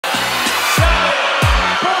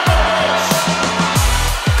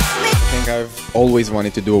always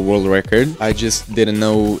wanted to do a world record. I just didn't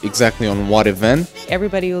know exactly on what event.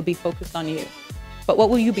 Everybody will be focused on you. But what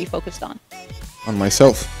will you be focused on? On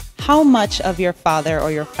myself. How much of your father or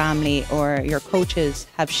your family or your coaches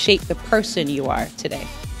have shaped the person you are today?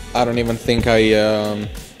 I don't even think I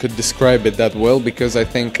could describe it that well, because I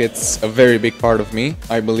think it's a very big part of me.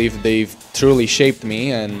 I believe they've truly shaped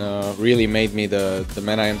me and really made me the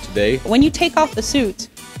man I am today. When you take off the suit,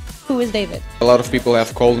 who is David? A lot of people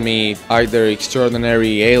have called me either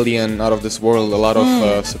extraordinary, alien, out of this world, a lot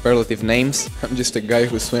of superlative names. I'm just a guy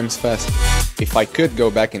who swims fast. If I could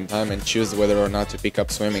go back in time and choose whether or not to pick up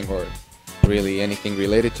swimming or really anything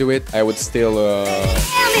related to it, I would still